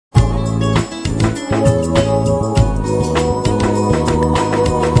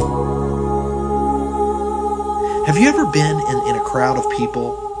Have you ever been in a crowd of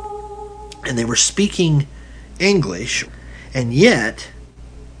people and they were speaking English, and yet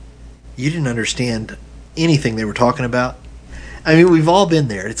you didn't understand anything they were talking about? I mean, we've all been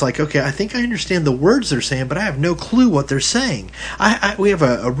there. It's like, okay, I think I understand the words they're saying, but I have no clue what they're saying. We have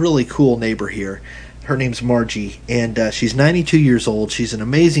a really cool neighbor here. Her name's Margie, and she's 92 years old. She's an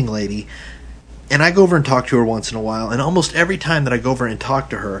amazing lady. And I go over and talk to her once in a while, and almost every time that I go over and talk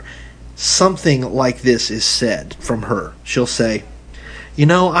to her, something like this is said from her. She'll say,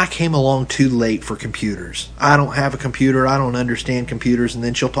 I came along too late for computers. I don't have a computer. I don't understand computers. And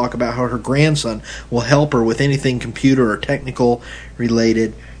then she'll talk about how her grandson will help her with anything computer or technical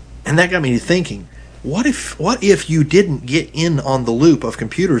related. And that got me thinking, what if you didn't get in on the loop of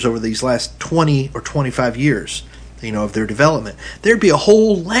computers over these last 20 or 25 years, of their development? There'd be a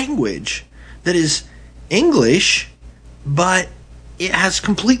whole language that is English, but it has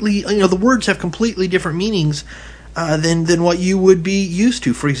completely, the words have completely different meanings than what you would be used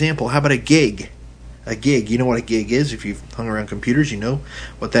to. For example, how about a gig? A gig, you know what a gig is. If you've hung around computers, you know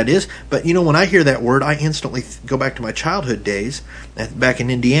what that is. But when I hear that word, I instantly go back to my childhood days back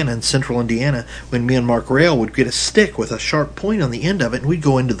in Indiana, in central Indiana, when me and Mark Rail would get a stick with a sharp point on the end of it, and we'd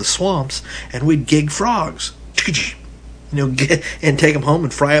go into the swamps and we'd gig frogs. And take them home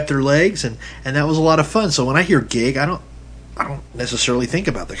and fry up their legs, and that was a lot of fun. So when I hear gig, I don't necessarily think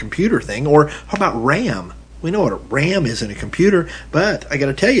about the computer thing. Or how about RAM? We know what a RAM is in a computer, but I got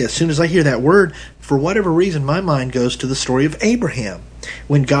to tell you, as soon as I hear that word, for whatever reason, my mind goes to the story of Abraham,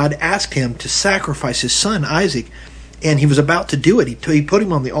 when God asked him to sacrifice his son Isaac, and he was about to do it. He put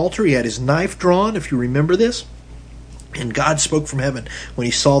him on the altar. He had his knife drawn, if you remember this. And God spoke from heaven when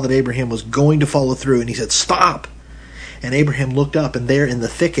he saw that Abraham was going to follow through, and he said, "Stop." And Abraham looked up, and there in the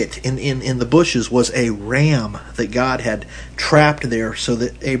thicket, in the bushes, was a ram that God had trapped there so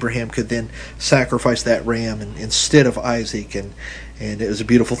that Abraham could then sacrifice that ram instead of Isaac. And it was a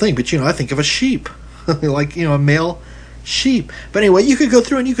beautiful thing. But, I think of a sheep, like, a male sheep. But anyway, you could go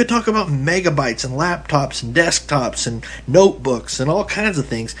through and you could talk about megabytes and laptops and desktops and notebooks and all kinds of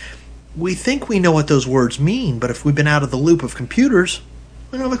things. We think we know what those words mean, but if we've been out of the loop of computers,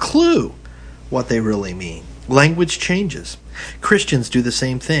 we don't have a clue what they really mean. Language changes. Christians do the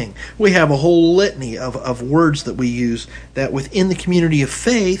same thing. We have a whole litany of words that we use that within the community of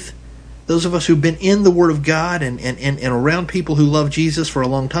faith, those of us who've been in the Word of God and around people who love Jesus for a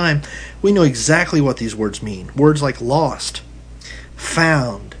long time, we know exactly what these words mean. Words like lost,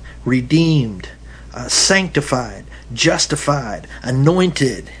 found, redeemed, sanctified, justified,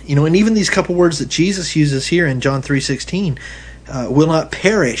 anointed. And even these couple words that Jesus uses here in John 3:16, will not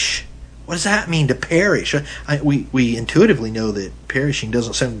perish. What does that mean, to perish? We intuitively know that perishing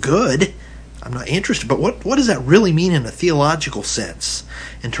doesn't sound good. I'm not interested. But what does that really mean in a theological sense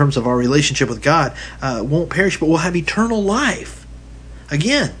in terms of our relationship with God? Won't perish, but we'll have eternal life.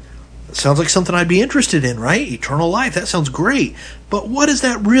 Again, it sounds like something I'd be interested in, right? Eternal life, that sounds great. But what does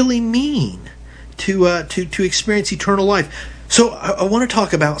that really mean to experience eternal life? So I want to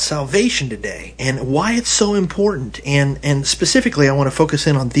talk about salvation today and why it's so important. And specifically, I want to focus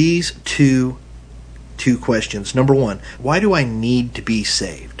in on these two questions. Number one, why do I need to be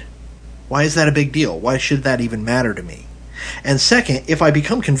saved? Why is that a big deal? Why should that even matter to me? And second, if I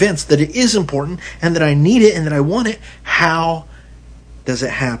become convinced that it is important and that I need it and that I want it, how does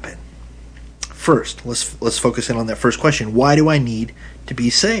it happen? First, let's focus in on that first question. Why do I need to be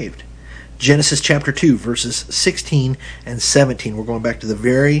saved? Genesis chapter 2, verses 16 and 17. We're going back to the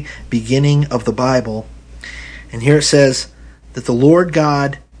very beginning of the Bible. And here it says that the Lord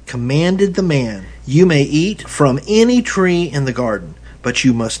God commanded the man, "You may eat from any tree in the garden, but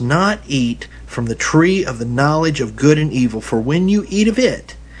you must not eat from the tree of the knowledge of good and evil, for when you eat of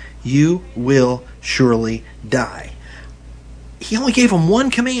it, you will surely die." He only gave them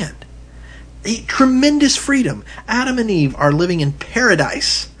one command. Tremendous freedom. Adam and Eve are living in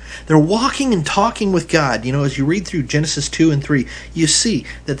paradise. They're walking and talking with God. As you read through Genesis 2 and 3, you see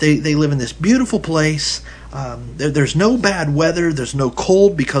that they live in this beautiful place. There's no bad weather. There's no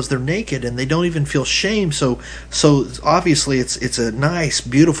cold because they're naked and they don't even feel shame. So obviously it's a nice,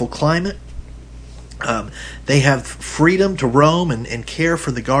 beautiful climate. They have freedom to roam and care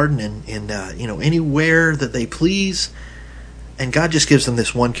for the garden and anywhere that they please. And God just gives them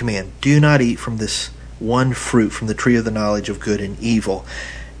this one command: do not eat from this one fruit from the tree of the knowledge of good and evil.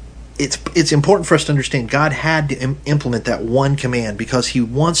 It's important for us to understand God had to implement that one command because he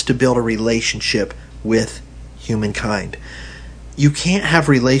wants to build a relationship with humankind. You can't have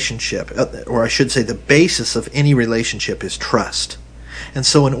relationship, or I should say the basis of any relationship is trust. And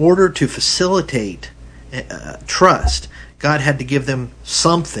so in order to facilitate trust, God had to give them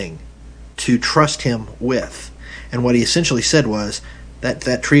something to trust him with. And what he essentially said was,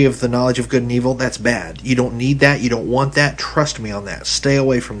 that tree of the knowledge of good and evil, that's bad. You don't need that. You don't want that. Trust me on that. Stay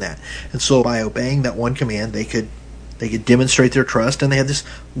away from that. And so by obeying that one command, they could demonstrate their trust, and they had this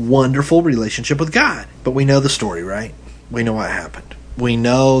wonderful relationship with God. But we know the story, right? We know what happened. We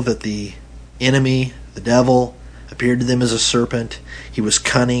know that the enemy, the devil, appeared to them as a serpent. He was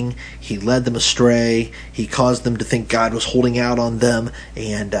cunning. He led them astray. He caused them to think God was holding out on them,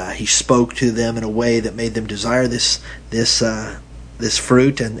 and he spoke to them in a way that made them desire this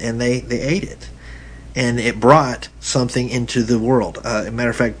fruit, and they ate it. And it brought something into the world. As a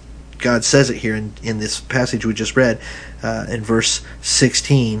matter of fact, God says it here in this passage we just read, in verse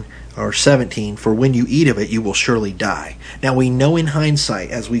 16 or 17, for when you eat of it, you will surely die. Now we know in hindsight,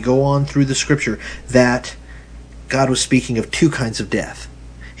 as we go on through the scripture, that God was speaking of two kinds of death.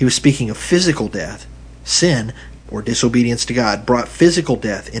 He was speaking of physical death. Sin, or disobedience to God, brought physical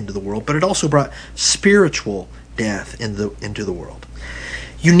death into the world, but it also brought spiritual death into the world.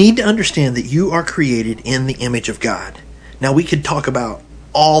 You need to understand that you are created in the image of God. Now we could talk about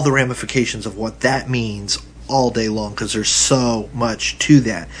all the ramifications of what that means all day long, because there's so much to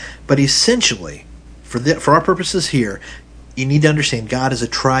that. But essentially, for our purposes here, you need to understand God is a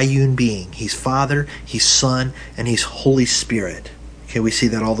triune being. He's Father, He's Son, and He's Holy Spirit. Okay, we see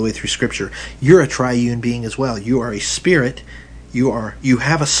that all the way through Scripture. You're a triune being as well. You are a spirit, you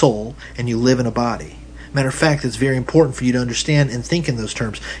have a soul, and you live in a body. Matter of fact, it's very important for you to understand and think in those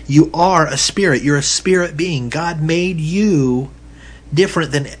terms. You are a spirit. You're a spirit being. God made you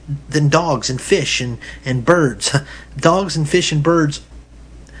different than dogs and fish and birds. Dogs and fish and birds,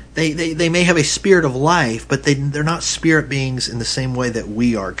 they may have a spirit of life, but they're not spirit beings in the same way that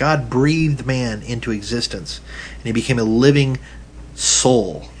we are. God breathed man into existence, and he became a living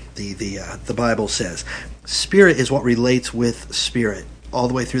soul, the Bible says. Spirit is what relates with spirit. All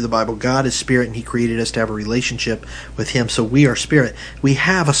the way through the Bible, God is spirit, and he created us to have a relationship with him, so we are spirit. We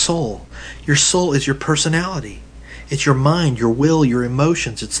have a soul. Your soul is your personality. It's your mind, your will, your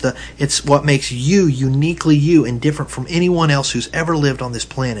emotions. It's what makes you uniquely you and different from anyone else who's ever lived on this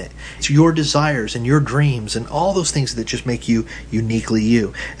planet. It's your desires and your dreams and all those things that just make you uniquely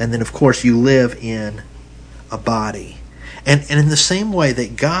you. And then, of course, you live in a body. And in the same way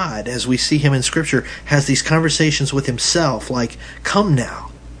that God, as we see him in Scripture, has these conversations with himself, like, come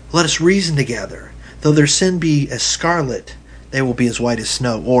now, let us reason together. Though their sin be as scarlet, they will be as white as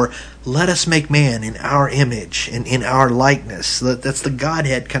snow. Or, let us make man in our image and in our likeness. That's the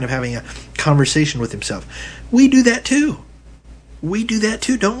Godhead kind of having a conversation with himself. We do that too. We do that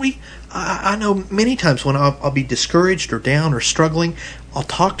too, don't we? I know many times when I'll be discouraged or down or struggling, I'll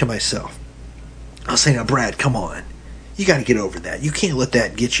talk to myself. I'll say, now, Brad, come on. You got to get over that. You can't let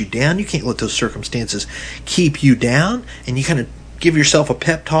that get you down. You can't let those circumstances keep you down. And you kind of give yourself a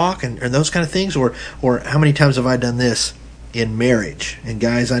pep talk and those kind of things. Or how many times have I done this in marriage? And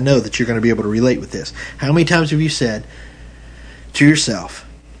guys, I know that you're going to be able to relate with this. How many times have you said to yourself,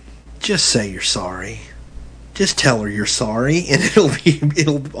 just say you're sorry. Just tell her you're sorry, and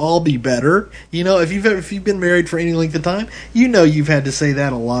it'll all be better. You know, if you've been married for any length of time, you know you've had to say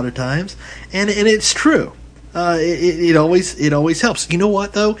that a lot of times, and it's true. It always helps. You know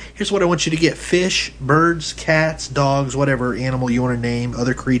what, though? Here's what I want you to get. Fish, birds, cats, dogs, whatever animal you want to name,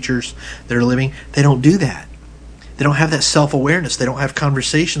 other creatures that are living, they don't do that. They don't have that self-awareness. They don't have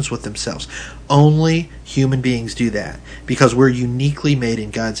conversations with themselves. Only human beings do that, because we're uniquely made in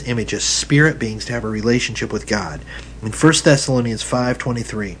God's image as spirit beings to have a relationship with God. In 1 Thessalonians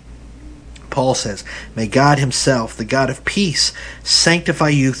 5:23, Paul says, may God himself, the God of peace, sanctify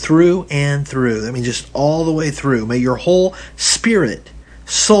you through and through. I mean, just all the way through. May your whole spirit,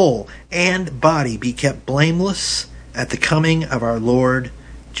 soul, and body be kept blameless at the coming of our Lord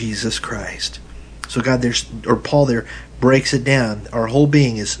Jesus Christ. So Paul there breaks it down. Our whole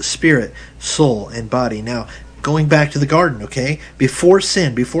being is spirit, soul, and body. Now, going back to the garden, okay? Before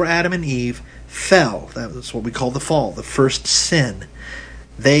sin, before Adam and Eve fell, that's what we call the fall, the first sin.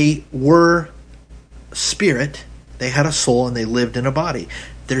 They were spirit, they had a soul, and they lived in a body.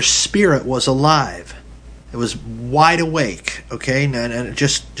 Their spirit was alive. It was wide awake, okay? Now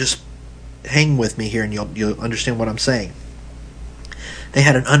just hang with me here and you'll understand what I'm saying. They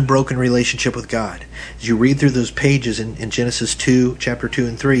had an unbroken relationship with God. As you read through those pages in Genesis 2, chapter 2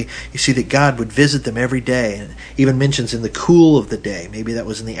 and 3, you see that God would visit them every day, and even mentions in the cool of the day, maybe that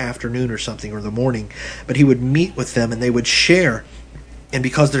was in the afternoon or something, or the morning, but he would meet with them and they would share. And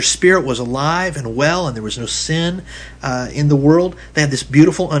because their spirit was alive and well and there was no sin in the world, they had this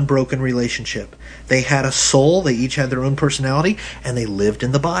beautiful unbroken relationship. They had a soul, they each had their own personality, and they lived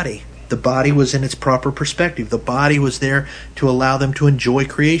in the body. The body was in its proper perspective. The body was there to allow them to enjoy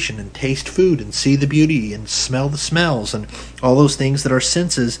creation and taste food and see the beauty and smell the smells and all those things that our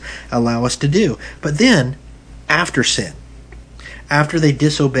senses allow us to do. But then, after sin, after they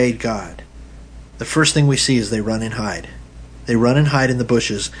disobeyed God, the first thing we see is they run and hide. They run and hide in the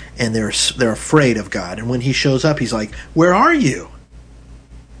bushes, and they're afraid of God. And when he shows up, he's like, "Where are you?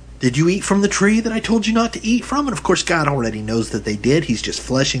 Did you eat from the tree that I told you not to eat from?" And of course, God already knows that they did. He's just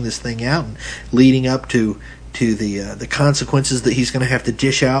fleshing this thing out and leading up to the consequences that he's going to have to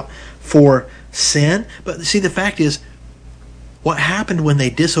dish out for sin. But see, the fact is, what happened when they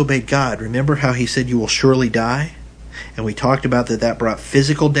disobeyed God? Remember how he said, "You will surely die"? And we talked about that brought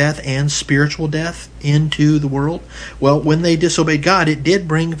physical death and spiritual death into the world. Well, when they disobeyed God, it did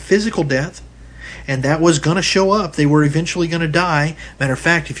bring physical death. And that was going to show up. They were eventually going to die. Matter of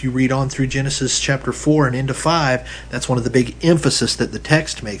fact, if you read on through Genesis chapter 4 and into 5, that's one of the big emphasis that the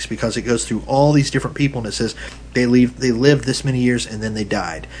text makes, because it goes through all these different people and it says they lived this many years and then they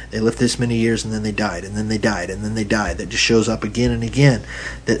died. They lived this many years and then they died, and then they died, and then they died. That just shows up again and again,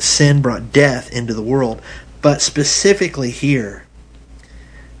 that sin brought death into the world. But specifically here,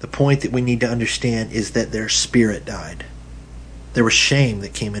 the point that we need to understand is that their spirit died. There was shame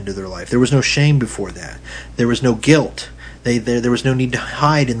that came into their life. There was no shame before that. There was no guilt. There was no need to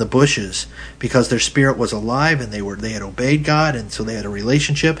hide in the bushes, because their spirit was alive and they had obeyed God, and so they had a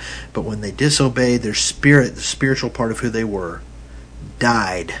relationship. But when they disobeyed, their spirit, the spiritual part of who they were,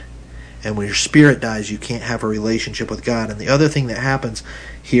 died. And when your spirit dies, you can't have a relationship with God. And the other thing that happens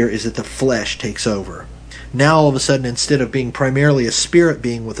here is that the flesh takes over. Now, all of a sudden, instead of being primarily a spirit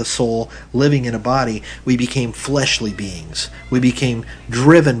being with a soul living in a body, we became fleshly beings. We became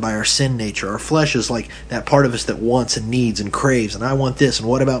driven by our sin nature. Our flesh is like that part of us that wants and needs and craves, and I want this, and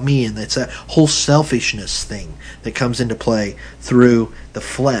what about me? And it's that whole selfishness thing that comes into play through the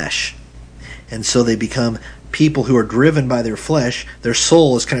flesh. And so they become people who are driven by their flesh. Their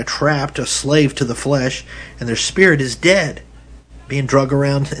soul is kind of trapped, a slave to the flesh, and their spirit is dead, being drug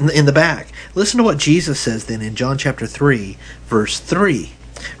around in the back. Listen to what Jesus says then in John chapter 3, verse 3.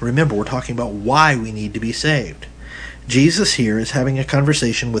 Remember, we're talking about why we need to be saved. Jesus here is having a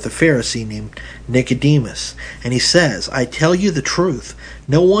conversation with a Pharisee named Nicodemus. And he says, "I tell you the truth,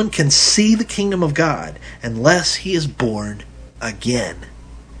 no one can see the kingdom of God unless he is born again."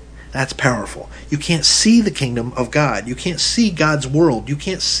 That's powerful. You can't see the kingdom of God. You can't see God's world. You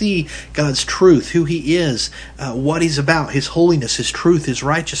can't see God's truth, who he is, what he's about, his holiness, his truth, his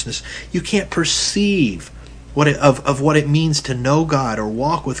righteousness. You can't perceive what it means to know God or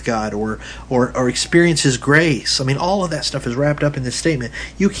walk with God or experience his grace. I mean, all of that stuff is wrapped up in this statement.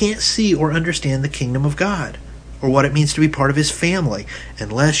 You can't see or understand the kingdom of God or what it means to be part of his family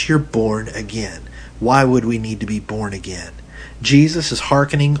unless you're born again. Why would we need to be born again? Jesus is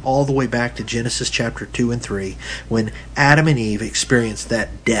hearkening all the way back to Genesis chapter 2 and 3, when Adam and Eve experienced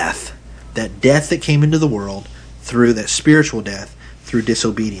that death that came into the world through that spiritual death, through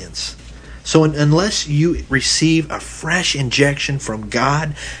disobedience. So unless you receive a fresh injection from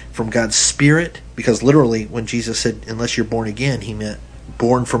God, from God's Spirit, because literally when Jesus said, unless you're born again, he meant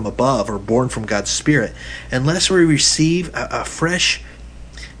born from above or born from God's Spirit. Unless we receive a fresh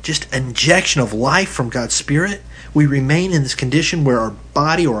just injection of life from God's Spirit, we remain in this condition where our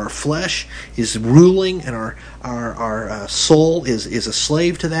body or our flesh is ruling, and our soul is a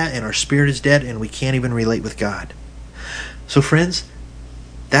slave to that, and our spirit is dead, and we can't even relate with God. So friends,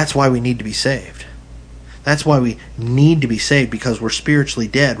 that's why we need to be saved. That's why we need to be saved, because we're spiritually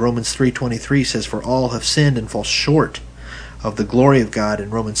dead. Romans 3:23 says, "For all have sinned and fall short of the glory of God."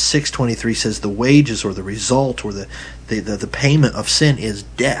 And Romans 6:23 says the wages or the result or the payment of sin is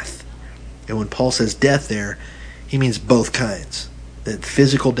death. And when Paul says death there, he means both kinds. The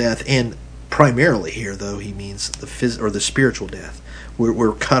physical death, and primarily here though he means the spiritual death.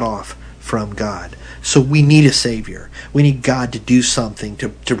 We're cut off from God. So we need a Savior. We need God to do something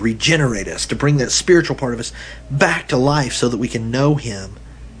to regenerate us, to bring that spiritual part of us back to life so that we can know him,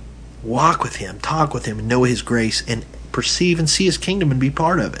 walk with him, talk with him, and know his grace, and perceive and see his kingdom and be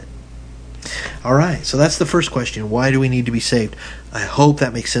part of it. All right, so that's the first question. Why do we need to be saved? I hope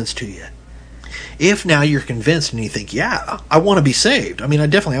that makes sense to you. If now you're convinced and you think, yeah, I want to be saved. I mean, I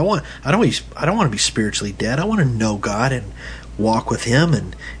don't want to be spiritually dead. I want to know God and walk with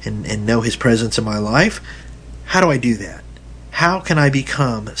him and know his presence in my life. How do I do that? How can I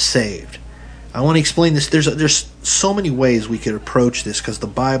become saved? I want to explain this. There's so many ways we could approach this, because the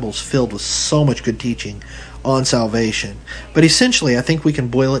Bible's filled with so much good teaching on salvation. But essentially, I think we can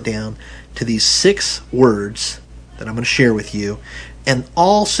boil it down to these 6 words that I'm going to share with you. And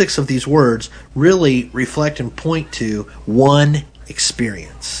all 6 of these words really reflect and point to one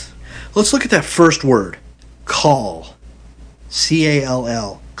experience. Let's look at that first word, call.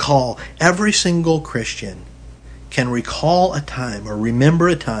 C-A-L-L, call. Every single Christian can recall a time or remember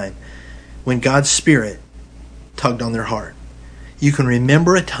a time when God's Spirit tugged on their heart. You can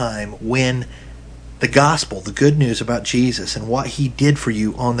remember a time when the gospel, the good news about Jesus and what he did for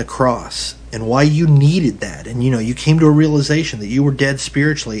you on the cross and why you needed that. And you came to a realization that you were dead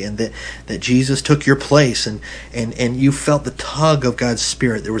spiritually and that Jesus took your place and you felt the tug of God's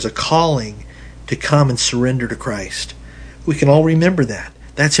Spirit. There was a calling to come and surrender to Christ. We can all remember that.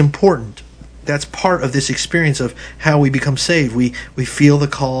 That's important. That's part of this experience of how we become saved. We feel the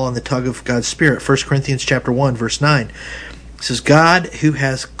call and the tug of God's Spirit. 1 Corinthians chapter 1, verse 9. It says, God who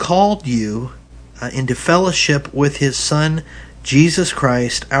has called you into fellowship with his Son, Jesus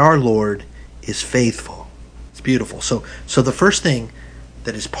Christ, our Lord, is faithful. It's beautiful. So the first thing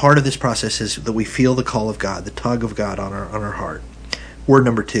that is part of this process is that we feel the call of God, the tug of God on our heart. Word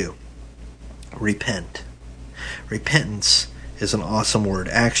number 2, repent. Repentance is an awesome word.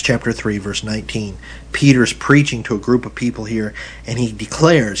 Acts chapter 3, verse 19. Peter's preaching to a group of people here, and he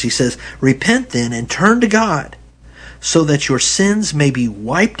says, repent then and turn to God, so that your sins may be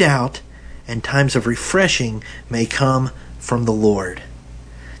wiped out and times of refreshing may come from the Lord.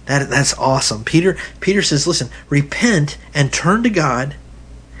 That's awesome. Peter says, listen, repent and turn to God,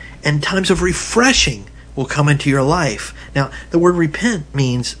 and times of refreshing will come into your life. Now, the word repent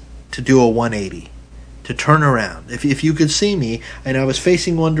means to do a 180. To turn around. If you could see me and I was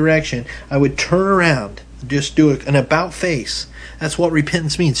facing one direction, I would turn around, just do an about face. That's what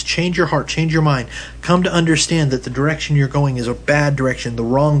repentance means. Change your heart, change your mind. Come to understand that the direction you're going is a bad direction, the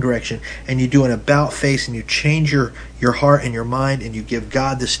wrong direction, and you do an about face and you change your heart and your mind and you give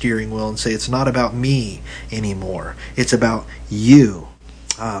God the steering wheel and say, it's not about me anymore. It's about you.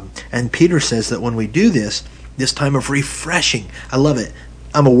 And Peter says that when we do this time of refreshing, I love it.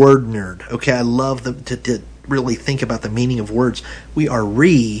 I'm a word nerd, okay? I love to really think about the meaning of words. We are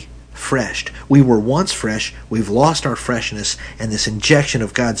refreshed. We were once fresh. We've lost our freshness, and this injection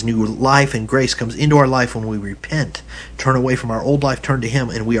of God's new life and grace comes into our life when we repent, turn away from our old life, turn to him,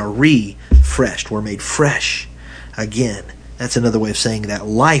 and we are refreshed. We're made fresh again. That's another way of saying that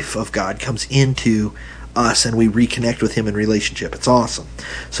life of God comes into us, and we reconnect with him in relationship. It's awesome.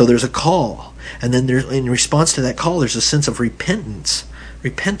 So there's a call, and then in response to that call, there's a sense of repentance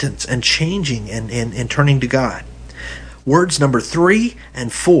and changing and turning to God. Words number 3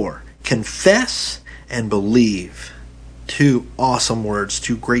 and 4, confess and believe. 2 awesome words,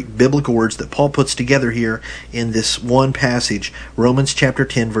 2 great biblical words that Paul puts together here in this one passage, Romans chapter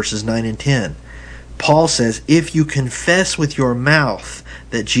 10, verses 9 and 10. Paul says, if you confess with your mouth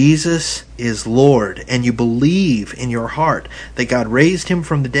that Jesus is Lord and you believe in your heart that God raised him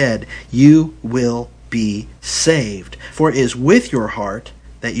from the dead, you will be saved. For it is with your heart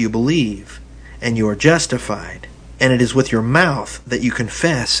that you believe, and you are justified, and it is with your mouth that you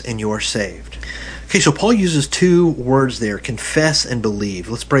confess, and you are saved. Okay, so Paul uses 2 words there, confess and believe.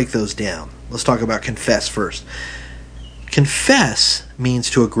 Let's break those down. Let's talk about confess first. Confess means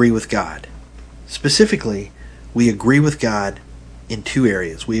to agree with God. Specifically, we agree with God in 2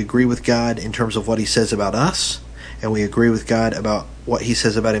 areas. We agree with God in terms of what he says about us, and we agree with God about what he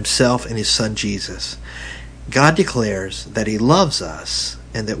says about himself and his Son Jesus. God declares that he loves us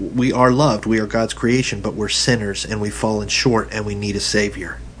and that we are loved. We are God's creation, but we're sinners and we've fallen short and we need a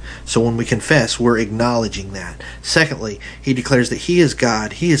Savior. So when we confess, we're acknowledging that. Secondly, he declares that he is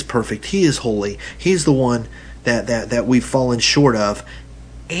God, he is perfect, he is holy, he's the one that we've fallen short of,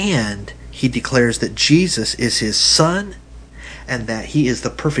 and he declares that Jesus is his Son, and that he is the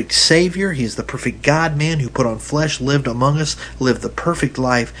perfect Savior. He is the perfect God-man who put on flesh, lived among us, lived the perfect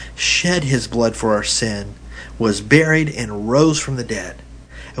life, shed his blood for our sin, was buried, and rose from the dead.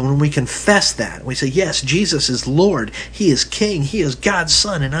 And when we confess that, we say, yes, Jesus is Lord, he is King, he is God's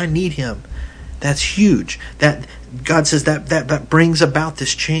Son, and I need him. That's huge. That God says that brings about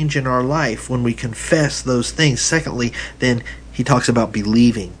this change in our life when we confess those things. Secondly, then he talks about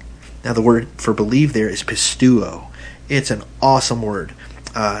believing. Now the word for believe there is pisteuo. It's an awesome word.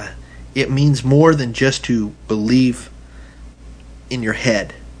 It means more than just to believe in your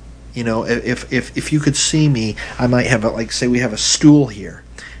head. You know, if you could see me, I might have say we have a stool here,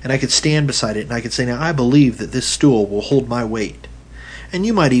 and I could stand beside it, and I could say, now I believe that this stool will hold my weight. And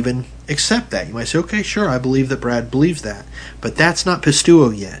you might even accept that. You might say, okay, sure, I believe that Brad believes that. But that's not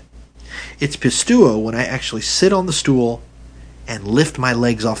pisteuo yet. It's pisteuo when I actually sit on the stool and lift my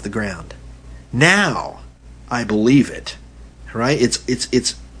legs off the ground. Now I believe it, right?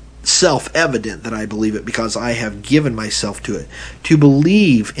 It's self-evident that I believe it because I have given myself to it. To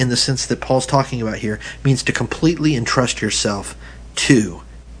believe, in the sense that Paul's talking about here, means to completely entrust yourself to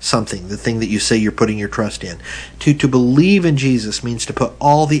something, the thing that you say you're putting your trust in. To believe in Jesus means to put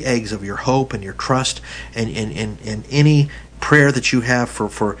all the eggs of your hope and your trust and any prayer that you have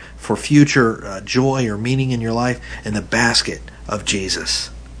for future joy or meaning in your life in the basket of Jesus.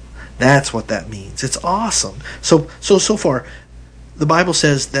 That's what that means. It's awesome. So far, the Bible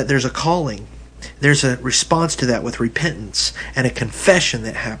says that there's a calling. There's a response to that with repentance and a confession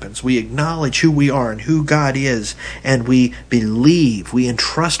that happens. We acknowledge who we are and who God is, and we believe, we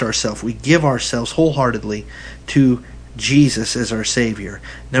entrust ourselves, we give ourselves wholeheartedly to Jesus as our Savior.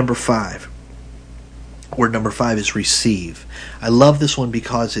 Number 5. Word number 5 is receive. I love this one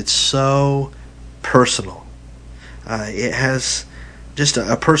because it's so personal. It has just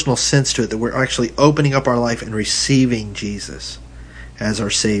a personal sense to it that we're actually opening up our life and receiving Jesus as our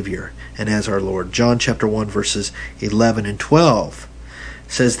Savior and as our Lord. John chapter 1 verses 11 and 12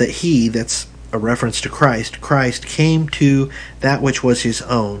 says that He, that's a reference to Christ came to that which was His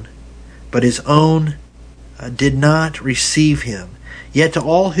own, but His own did not receive Him. Yet to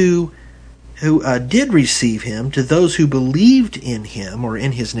all who did receive Him, to those who believed in Him, or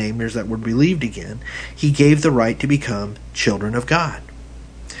in His name, there's that word believed again, He gave the right to become children of God.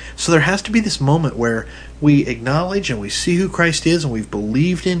 So there has to be this moment where we acknowledge and we see who Christ is and we've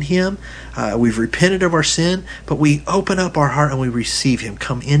believed in Him, we've repented of our sin, but we open up our heart and we receive Him.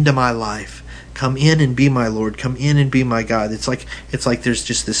 Come into my life. Come in and be my Lord. Come in and be my God. It's like there's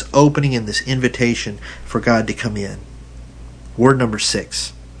just this opening and this invitation for God to come in. Word number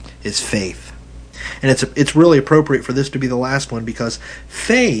 6 is faith. And it's really appropriate for this to be the last one, because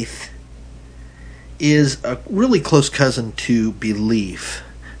faith is a really close cousin to belief.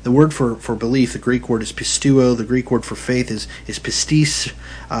 The word for belief, the Greek word is pisteuo. The Greek word for faith is pistis.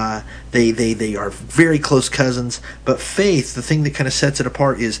 They are very close cousins. But faith, the thing that kind of sets it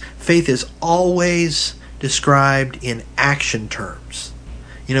apart, is faith is always described in action terms.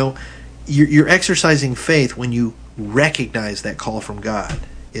 You know, you're exercising faith when you recognize that call from God.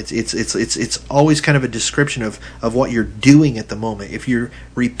 It's always kind of a description of what you're doing at the moment. If you're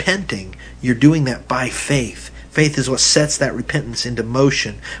repenting, you're doing that by faith. Faith is what sets that repentance into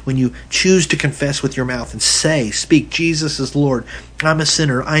motion. When you choose to confess with your mouth and speak, Jesus is Lord. I'm a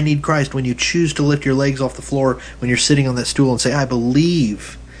sinner. I need Christ. When you choose to lift your legs off the floor when you're sitting on that stool and say, I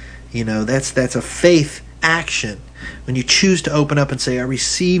believe, that's a faith action. When you choose to open up and say, I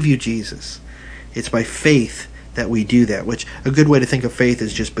receive you, Jesus. It's by faith that we do that, which a good way to think of faith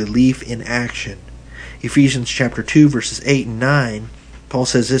is just belief in action. Ephesians chapter 2, verses 8 and 9, Paul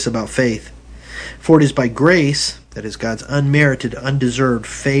says this about faith. For it is by grace, that is God's unmerited, undeserved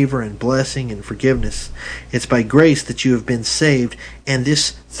favor and blessing and forgiveness. It's by grace that you have been saved, and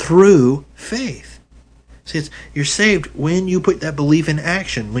this through faith. See, you're saved when you put that belief in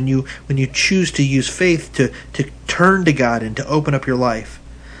action, when you choose to use faith to turn to God and to open up your life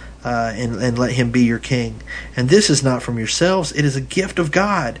and let Him be your King. And this is not from yourselves, it is a gift of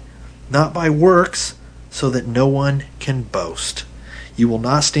God, not by works, so that no one can boast. You will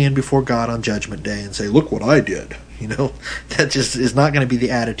not stand before God on Judgment Day and say, look what I did. That just is not going to be the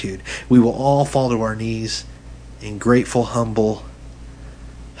attitude. We will all fall to our knees in grateful, humble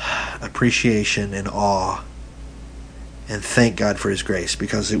appreciation and awe and thank God for His grace,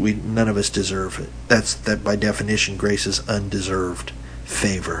 because none of us deserve it. That by definition, grace is undeserved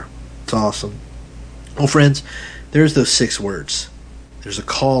favor. It's awesome. Well, friends, there's those 6 words. There's a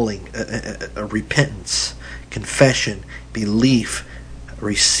calling, a repentance, confession, belief,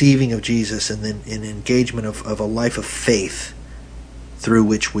 receiving of Jesus, and then an engagement of a life of faith through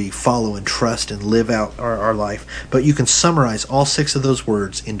which we follow and trust and live out our life. But you can summarize all 6 of those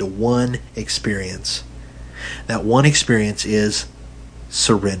words into one experience. That one experience is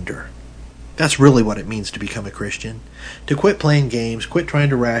surrender. That's really what it means to become a Christian. To quit playing games, quit trying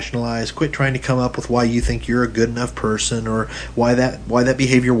to rationalize, quit trying to come up with why you think you're a good enough person, or why that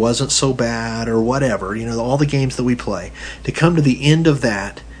behavior wasn't so bad, or whatever. All the games that we play. To come to the end of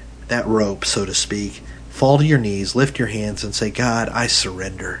that rope, so to speak, fall to your knees, lift your hands, and say, God, I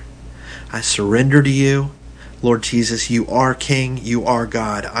surrender. I surrender to you. Lord Jesus, you are King, you are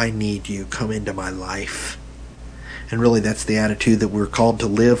God. I need you. Come into my life. And really, that's the attitude that we're called to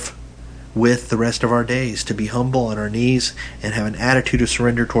live with the rest of our days, to be humble on our knees and have an attitude of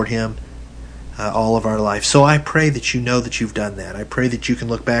surrender toward Him all of our life. So I pray that you know that you've done that. I pray that you can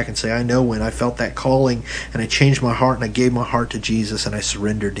look back and say, I know when I felt that calling and I changed my heart and I gave my heart to Jesus and I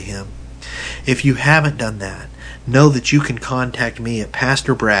surrendered to Him. If you haven't done that, know that you can contact me at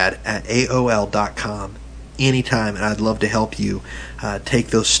pastorbrad@aol.com anytime, and I'd love to help you take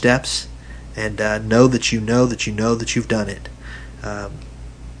those steps and know that you know that you know that you've done it. As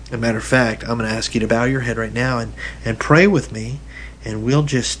a matter of fact, I'm going to ask you to bow your head right now and pray with me and we'll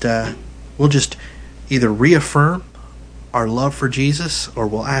just either reaffirm our love for Jesus, or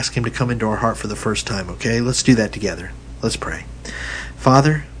we'll ask him to come into our heart for the first time. Okay, let's do that together. Let's pray.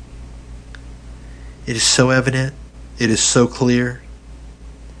 Father, it is so evident, it is so clear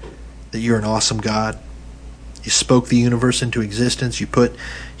that you're an awesome God. You spoke the universe into existence. You put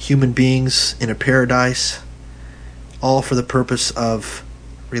human beings in a paradise, all for the purpose of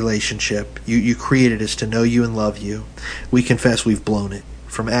relationship. You created us to know you and love you. We confess we've blown it.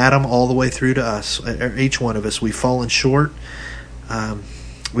 From Adam all the way through to us, each one of us, we've fallen short.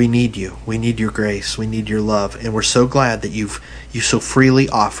 We need you. We need your grace. We need your love. And we're so glad that you so freely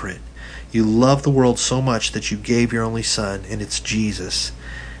offer it. You love the world so much that you gave your only Son, and it's Jesus.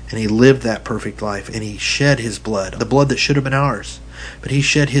 And he lived that perfect life, and he shed his blood, the blood that should have been ours. But he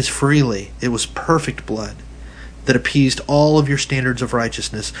shed his freely. It was perfect blood that appeased all of your standards of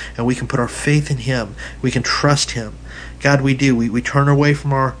righteousness, and we can put our faith in him. We can trust him. God, we do. We turn away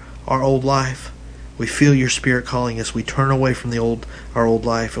from our old life. We feel your Spirit calling us. We turn away from our old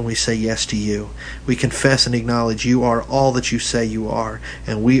life, and we say yes to you. We confess and acknowledge you are all that you say you are,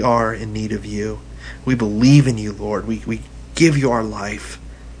 and we are in need of you. We believe in you, Lord. We give you our life.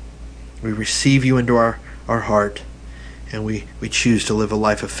 We receive you into our heart, and we choose to live a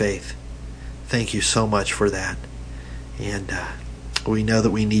life of faith. Thank you so much for that. And we know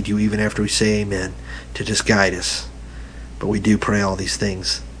that we need you even after we say amen to just guide us. But we do pray all these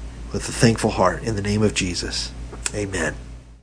things with a thankful heart in the name of Jesus. Amen.